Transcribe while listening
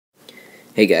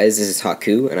Hey guys, this is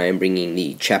Haku, and I am bringing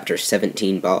the Chapter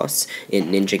 17 boss in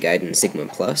Ninja Gaiden Sigma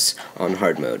Plus on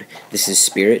hard mode. This is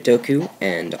Spirit Doku,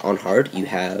 and on hard you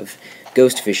have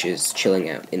ghost fishes chilling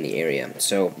out in the area.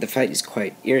 So the fight is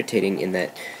quite irritating in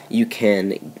that you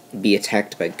can be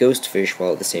attacked by ghost fish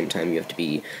while at the same time you have to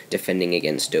be defending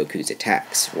against Doku's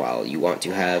attacks. While you want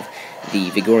to have the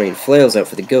Vigorian flails out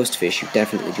for the ghost fish, you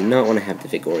definitely do not want to have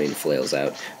the Vigorian flails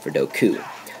out for Doku.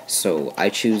 So I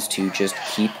choose to just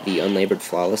keep the unlabored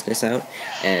flawlessness out,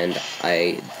 and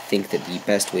I think that the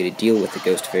best way to deal with the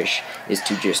ghost fish is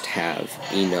to just have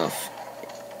enough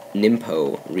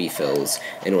Nimpo refills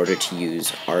in order to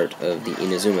use Art of the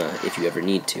Inazuma if you ever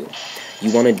need to.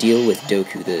 You want to deal with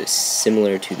Doku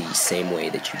similar to the same way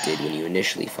that you did when you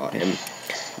initially fought him.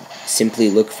 Simply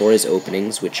look for his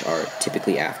openings, which are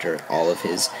typically after all of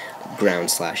his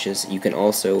ground slashes. You can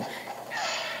also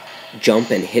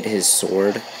jump and hit his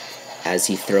sword as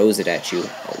he throws it at you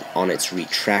on its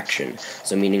retraction.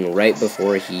 So meaning right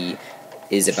before he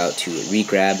is about to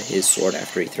re-grab his sword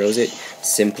after he throws it,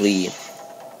 simply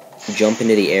jump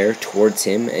into the air towards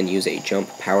him and use a jump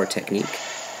power technique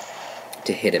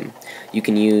to hit him. You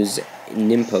can use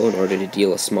Nimpo in order to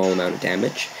deal a small amount of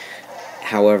damage.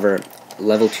 However,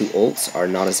 level 2 ults are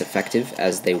not as effective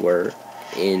as they were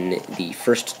in the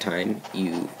first time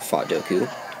you fought Doku.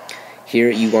 Here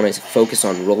you want to focus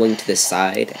on rolling to the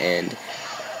side and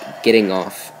getting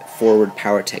off forward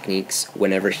power techniques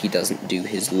whenever he doesn't do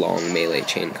his long melee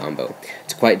chain combo.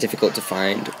 It's quite difficult to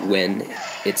find when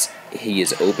he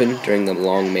is open during the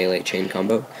long melee chain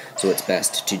combo, so it's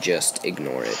best to just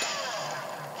ignore it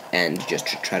and just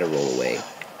try to roll away.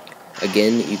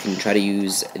 Again, you can try to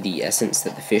use the essence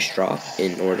that the fish drop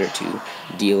in order to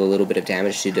deal a little bit of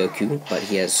damage to Doku, but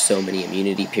he has so many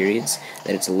immunity periods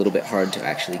that it's a little bit hard to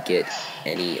actually get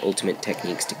any ultimate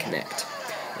techniques to connect.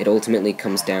 It ultimately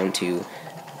comes down to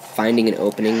finding an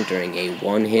opening during a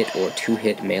 1-hit or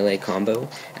 2-hit melee combo,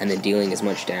 and then dealing as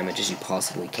much damage as you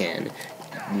possibly can,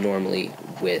 normally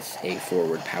with a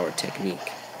forward power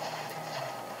technique.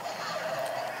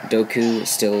 Doku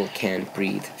still can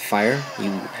breathe fire.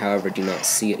 You, however, do not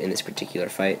see it in this particular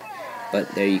fight, but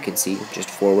there you can see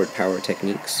just forward power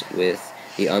techniques with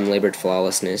the unlabored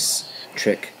flawlessness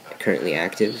trick currently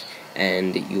active,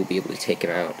 and you'll be able to take him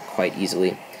out quite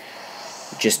easily.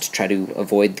 Just try to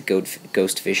avoid the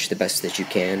ghost fish the best that you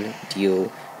can,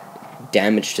 deal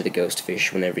damage to the ghost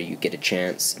fish whenever you get a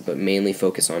chance, but mainly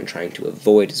focus on trying to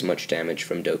avoid as much damage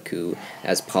from Doku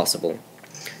as possible.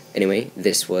 Anyway,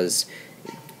 this was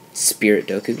Spirit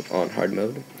Doku on hard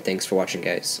mode. Thanks for watching,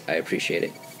 guys. I appreciate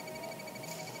it.